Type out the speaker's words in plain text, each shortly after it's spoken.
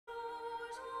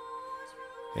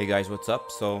Hey guys, what's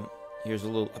up? So here's a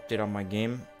little update on my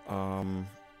game.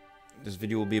 This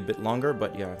video will be a bit longer,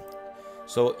 but yeah.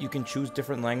 So you can choose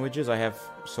different languages. I have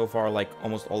so far like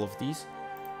almost all of these.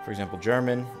 For example,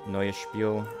 German, Neues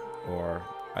Spiel, or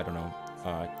I don't know,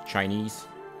 Chinese.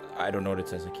 I don't know what it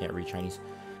says. I can't read Chinese.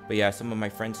 But yeah, some of my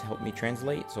friends helped me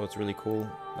translate, so it's really cool.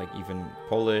 Like even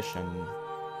Polish and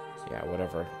yeah,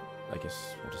 whatever. I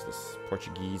guess what is this?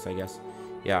 Portuguese, I guess.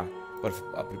 Yeah. But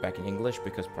I'll be back in English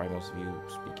because probably most of you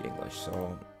speak English.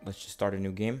 So let's just start a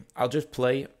new game. I'll just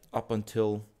play up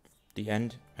until the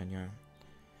end, and yeah.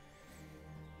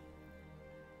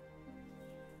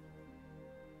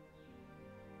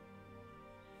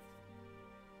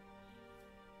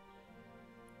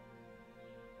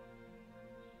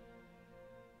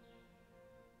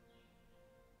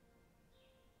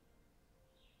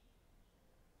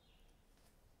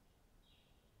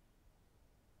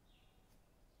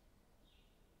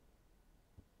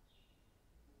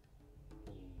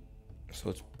 So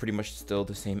it's pretty much still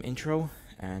the same intro,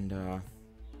 and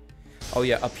oh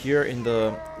yeah, up here in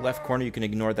the left corner you can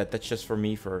ignore that. That's just for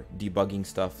me for debugging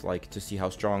stuff, like to see how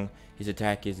strong his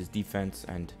attack is, his defense,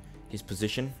 and his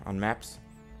position on maps.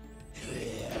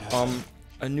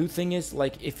 A new thing is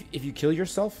like if you kill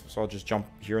yourself, so I'll just jump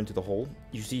here into the hole.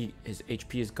 You see his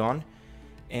HP is gone,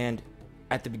 and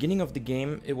at the beginning of the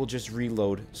game it will just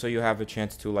reload, so you have a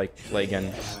chance to like play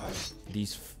again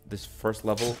this first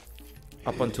level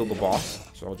up until the boss.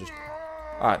 So I'll just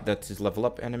that's his level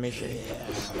up animation.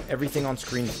 Everything on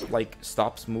screen like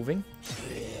stops moving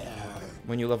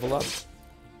when you level up.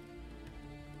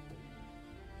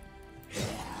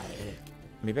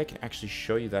 Maybe I can actually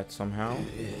show you that somehow.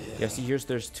 Yeah, see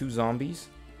there's two zombies.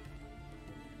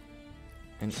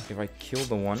 And if I kill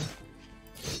the one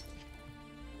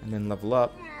and then level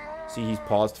up, see he's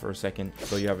paused for a second,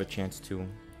 so you have a chance to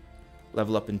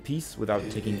level up in peace without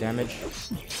taking damage.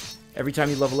 Every time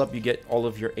you level up, you get all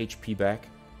of your HP back.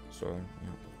 So,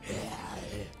 yeah.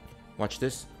 Watch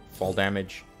this. Fall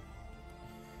damage.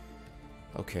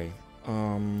 Okay.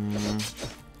 We're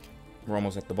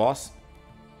almost at the boss.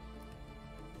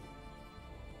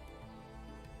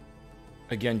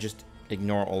 Again, just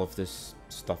ignore all of this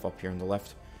stuff up here on the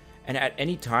left. And at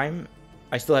any time,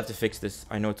 I still have to fix this.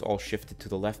 I know it's all shifted to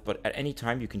the left, but at any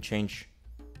time you can change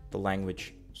the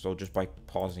language. So just by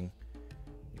pausing,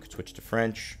 you could switch to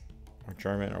French or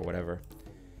German or whatever.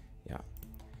 Yeah.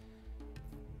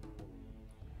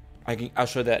 I'll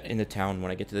show that in the town.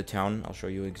 When I get to the town, I'll show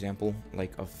you an example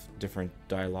like of different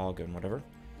dialogue and whatever.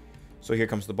 So here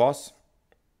comes the boss.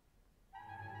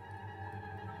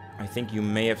 I think you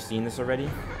may have seen this already.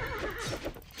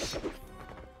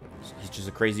 He's just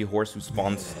a crazy horse who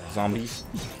spawns zombies.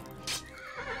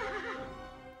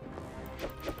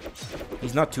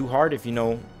 He's not too hard if you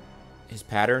know his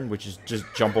pattern, which is just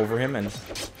jump over him and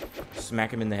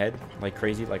smack him in the head like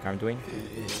crazy, like I'm doing.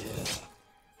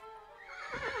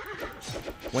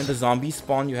 When the zombies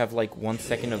spawn, you have like 1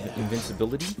 second of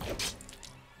invincibility.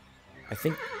 I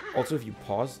think also if you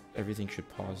pause, everything should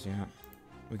pause, yeah.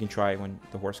 We can try when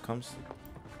the horse comes.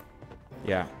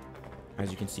 Yeah,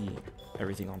 as you can see,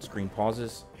 everything on screen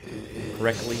pauses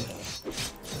correctly.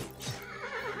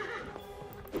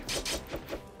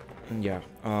 And yeah,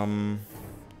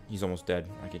 he's almost dead.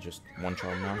 I could just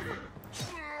one-shot him now.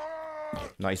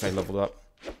 Nice, I leveled up.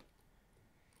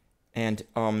 And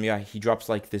yeah, he drops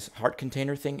like this heart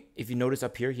container thing. If you notice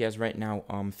up here, he has right now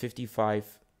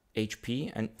 55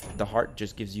 HP, and the heart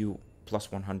just gives you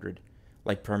plus 100,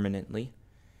 like permanently.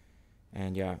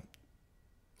 And yeah,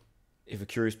 if a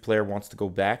curious player wants to go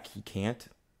back, he can't.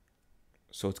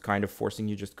 So it's kind of forcing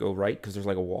you just go right, because there's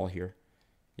like a wall here.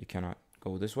 You cannot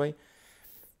go this way.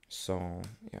 So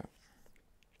yeah,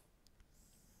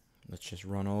 let's just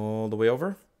run all the way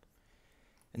over.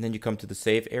 And then you come to the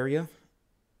save area.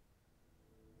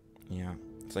 Yeah,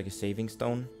 it's like a saving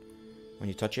stone. When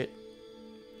you touch it,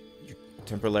 you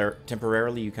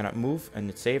temporarily you cannot move, and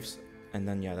it saves. And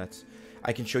then yeah,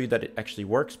 I can show you that it actually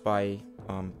works by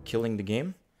killing the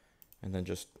game. And then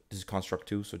this is construct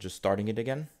 2, so just starting it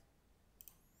again.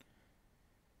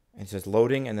 And it says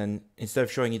loading, and then instead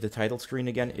of showing you the title screen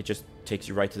again, it just takes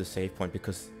you right to the save point,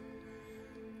 because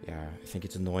yeah, I think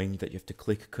it's annoying that you have to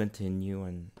click continue,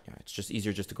 and yeah, it's just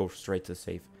easier just to go straight to the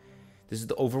save. This is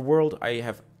the overworld I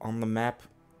have on the map.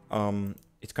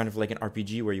 It's kind of like an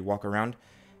RPG where you walk around,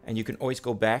 and you can always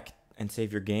go back and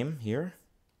save your game here.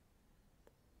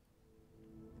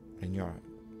 And yeah,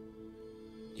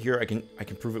 here I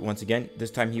can prove it once again.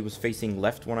 This time he was facing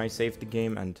left when I saved the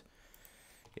game, and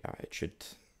yeah, it should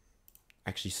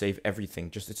actually save everything.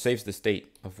 Just it saves the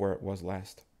state of where it was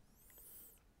last.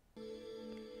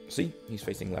 See, he's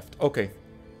facing left. Okay.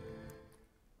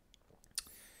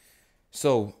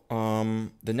 So,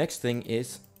 the next thing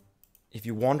is, if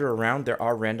you wander around, there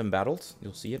are random battles.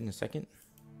 You'll see it in a second.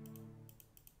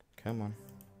 Come on.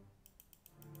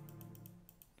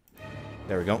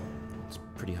 There we go. It's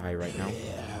pretty high right now.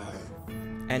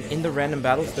 And in the random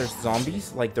battles, there's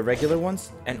zombies, like the regular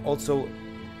ones, and also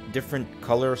different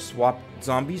color swap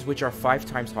zombies, which are 5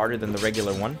 times harder than the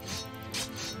regular one.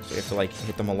 So you have to like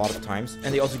hit them a lot of times.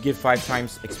 And they also give 5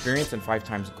 times experience and 5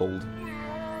 times gold.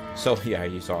 So yeah,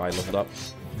 you saw I leveled up.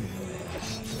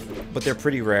 But they're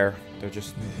pretty rare. They're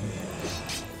just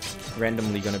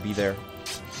randomly gonna be there.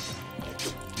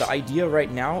 The idea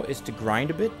right now is to grind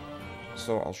a bit.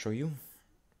 So I'll show you.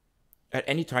 At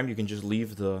any time, you can just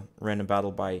leave the random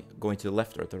battle by going to the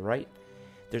left or the right.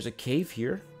 There's a cave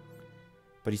here.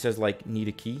 But he says, like, need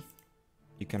a key.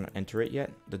 You cannot enter it yet.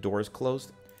 The door is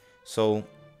closed. So,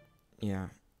 yeah.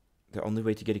 The only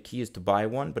way to get a key is to buy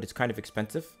one, but it's kind of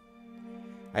expensive.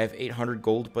 I have 800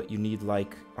 gold, but you need,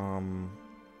 like, a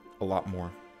lot more.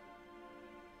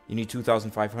 You need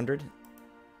 2,500. And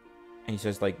he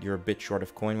says, like, you're a bit short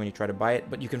of coin when you try to buy it.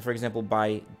 But you can, for example,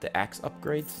 buy the axe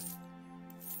upgrades.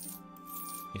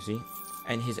 You see?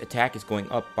 And his attack is going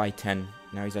up by 10.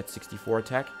 Now he's at 64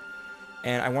 attack.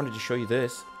 And I wanted to show you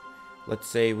this. Let's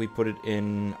say we put it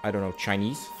in, I don't know,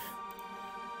 Chinese.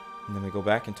 And then we go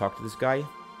back and talk to this guy.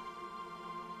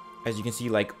 As you can see,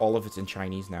 like, all of it's in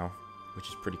Chinese now, which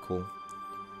is pretty cool.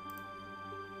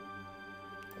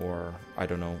 Or, I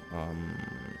don't know,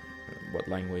 what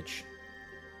language?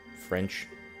 French.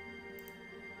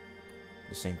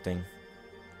 The same thing.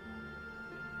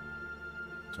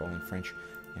 It's all in French.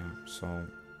 Yeah, so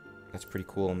that's pretty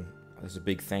cool. And there's a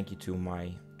big thank you to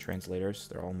my translators.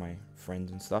 They're all my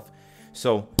friends and stuff.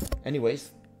 So,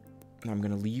 anyways, I'm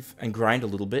gonna leave and grind a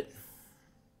little bit.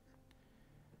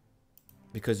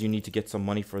 Because you need to get some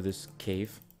money for this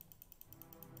cave.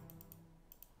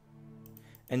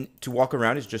 And to walk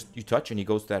around is just, you touch and he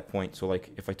goes to that point. So,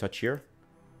 like, if I touch here,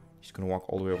 he's gonna walk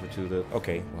all the way over to the...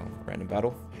 Okay, well, random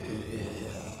battle.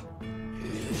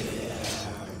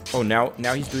 Oh,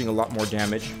 now he's doing a lot more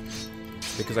damage.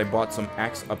 Because I bought some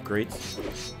axe upgrades.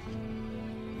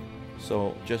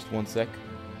 So, just one sec.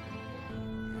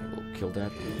 I will kill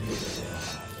that.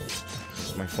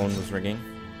 My phone was ringing.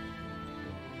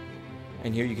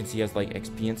 And here you can see he has, like,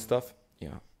 XP and stuff.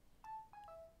 Yeah.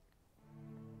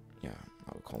 Yeah,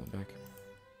 I'll call him back.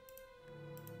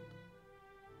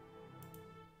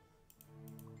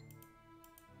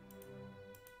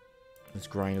 Let's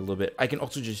grind a little bit. I can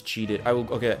also just cheat it. I will,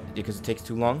 okay, because it takes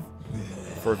too long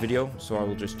for a video, so I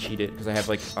will just cheat it because I have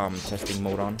like testing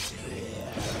mode on.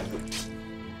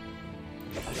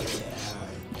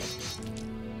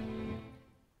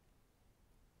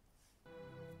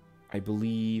 I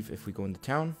believe if we go into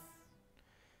town,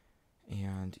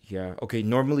 and yeah, okay,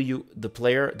 normally the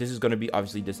player, this is going to be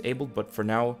obviously disabled, but for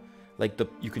now, like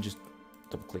you can just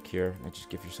double click here and just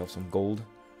give yourself some gold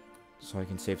so I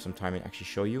can save some time and actually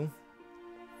show you.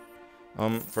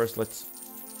 First let's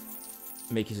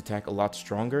make his attack a lot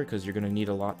stronger because you're going to need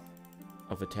a lot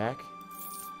of attack.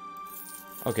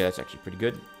 Okay, that's actually pretty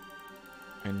good.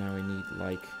 And now we need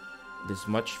like this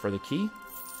much for the key.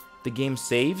 The game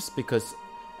saves because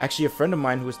actually a friend of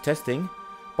mine who was testing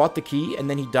bought the key and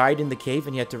then he died in the cave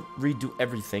and he had to redo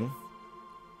everything.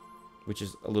 Which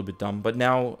is a little bit dumb. But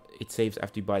now it saves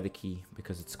after you buy the key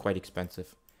because it's quite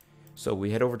expensive. So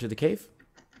we head over to the cave.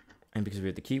 And because we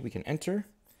have the key, we can enter.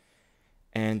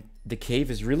 And the cave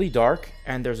is really dark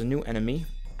and there's a new enemy.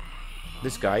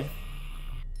 This guy.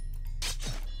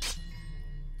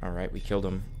 Alright, we killed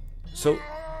him. So,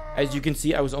 as you can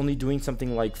see, I was only doing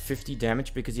something like 50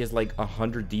 damage because he has like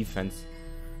 100 defense.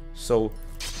 So,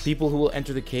 people who will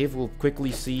enter the cave will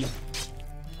quickly see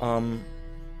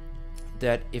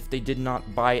that if they did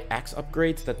not buy axe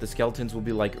upgrades, that the skeletons will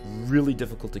be like really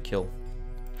difficult to kill.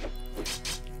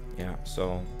 Yeah,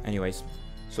 so anyways.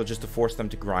 So just to force them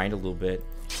to grind a little bit.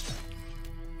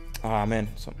 Ah, man.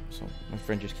 So my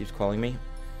friend just keeps calling me.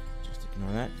 Just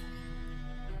ignore that.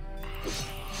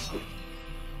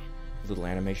 Little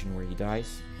animation where he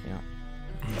dies. Yeah.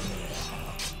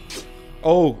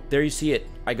 Oh, there you see it.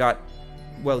 I got...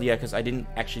 Well, yeah, because I didn't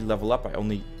actually level up. I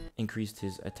only increased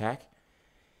his attack.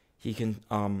 He can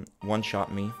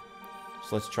one-shot me.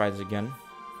 So let's try this again.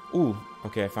 Ooh,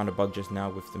 okay, I found a bug just now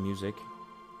with the music.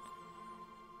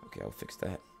 Okay, I'll fix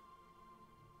that.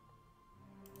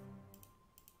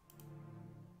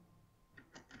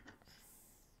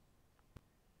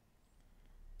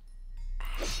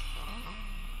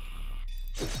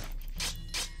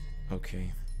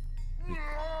 Okay.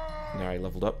 There, I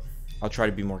leveled up. I'll try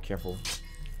to be more careful.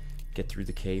 Get through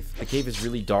the cave. The cave is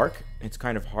really dark. It's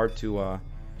kind of hard to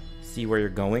see where you're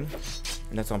going.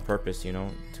 And that's on purpose, you know,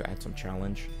 to add some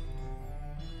challenge.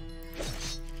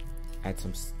 Add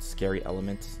some scary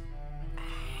elements.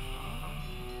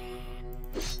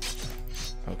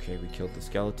 Okay, we killed the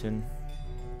skeleton.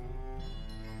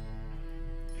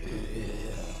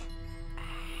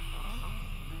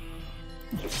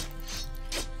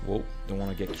 Whoa, don't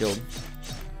want to get killed.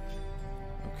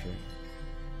 Okay.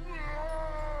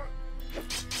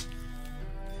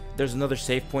 There's another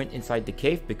save point inside the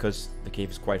cave because the cave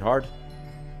is quite hard.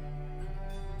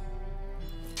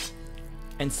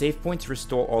 And save points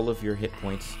restore all of your hit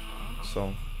points.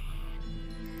 So...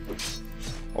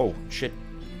 oh, shit.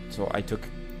 So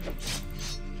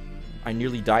I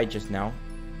nearly died just now.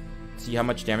 See how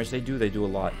much damage they do? They do a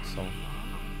lot, so...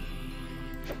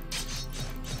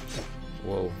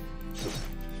 whoa.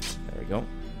 There we go.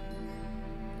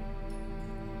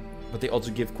 But they also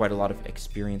give quite a lot of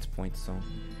experience points, so...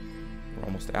 we're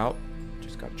almost out.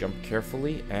 Just gotta jump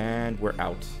carefully, and we're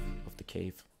out of the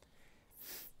cave.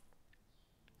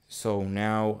 So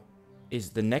now is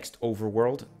the next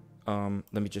overworld.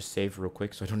 Let me just save real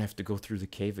quick so I don't have to go through the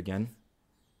cave again.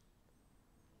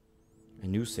 A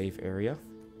new save area.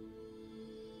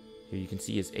 Here you can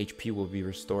see his HP will be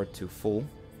restored to full.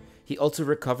 He also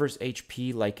recovers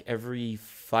HP like every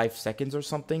 5 seconds or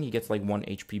something. He gets like 1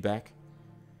 HP back.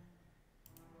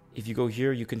 If you go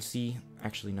here, you can see...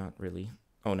 actually, not really.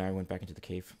 Oh, now I went back into the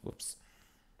cave. Whoops.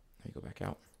 Let me go back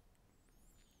out.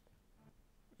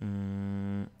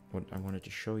 What I wanted to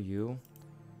show you...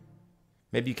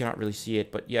 maybe you cannot really see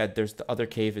it, but yeah, there's the other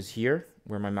cave is here,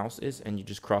 where my mouse is, and you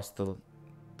just cross the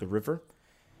river.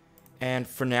 And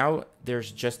for now,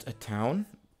 there's just a town,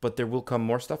 but there will come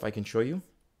more stuff I can show you.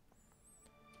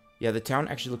 Yeah, the town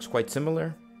actually looks quite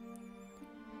similar.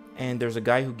 And there's a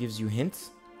guy who gives you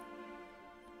hints.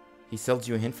 He sells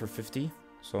you a hint for 50,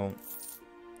 so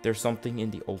there's something in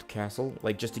the old castle,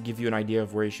 like just to give you an idea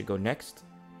of where you should go next.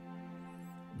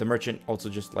 The merchant also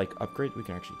just like upgrade. We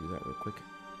can actually do that real quick.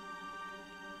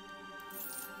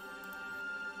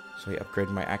 So he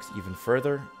upgraded my axe even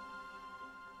further.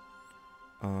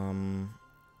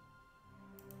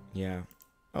 Yeah.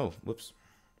 Oh, whoops.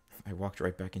 I walked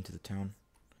right back into the town.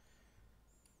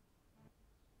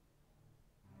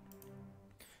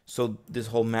 So this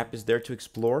whole map is there to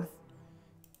explore.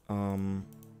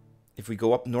 If we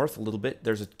go up north a little bit,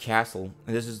 there's a castle.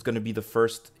 And this is going to be the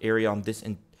first area on this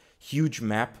huge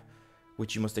map,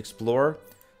 which you must explore.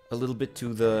 A little bit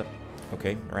to the...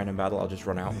 okay, random battle, I'll just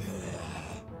run out.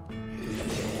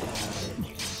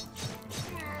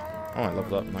 Oh, I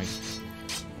leveled up, nice.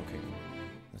 Okay,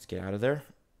 let's get out of there.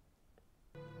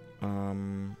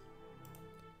 Can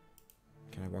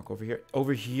I walk over here?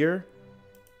 Over here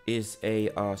is a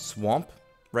swamp.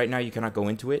 Right now you cannot go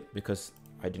into it because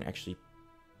I didn't actually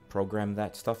program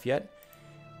that stuff yet.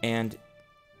 And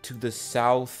to the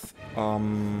south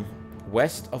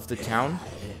west of the town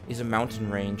is a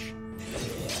mountain range.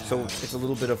 So it's a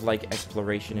little bit of like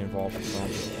exploration involved. So.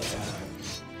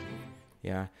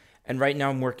 Yeah. And right now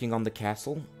I'm working on the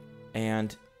castle.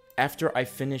 And after I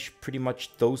finish pretty much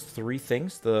those 3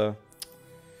 things, the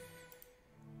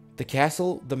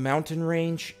castle, the mountain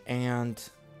range, and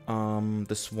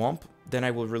the swamp, then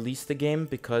I will release the game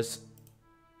because,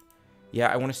 yeah,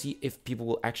 I want to see if people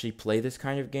will actually play this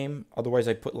kind of game. Otherwise,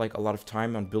 I put like a lot of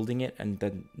time on building it and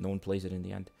then no one plays it in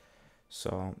the end.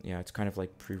 So, yeah, it's kind of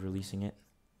like pre-releasing it.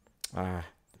 I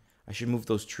should move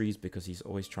those trees because he's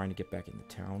always trying to get back in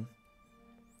the town.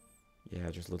 Yeah,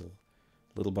 just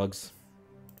little bugs.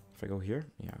 If I go here,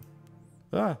 yeah.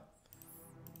 I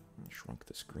shrunk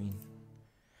the screen.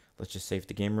 Let's just save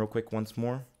the game real quick once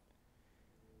more.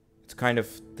 It's kind of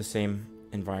the same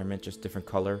environment, just different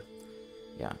color.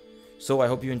 Yeah. So I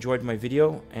hope you enjoyed my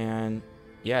video, and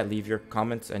yeah, leave your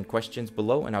comments and questions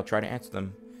below and I'll try to answer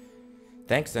them.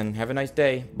 Thanks and have a nice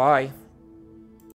day. Bye.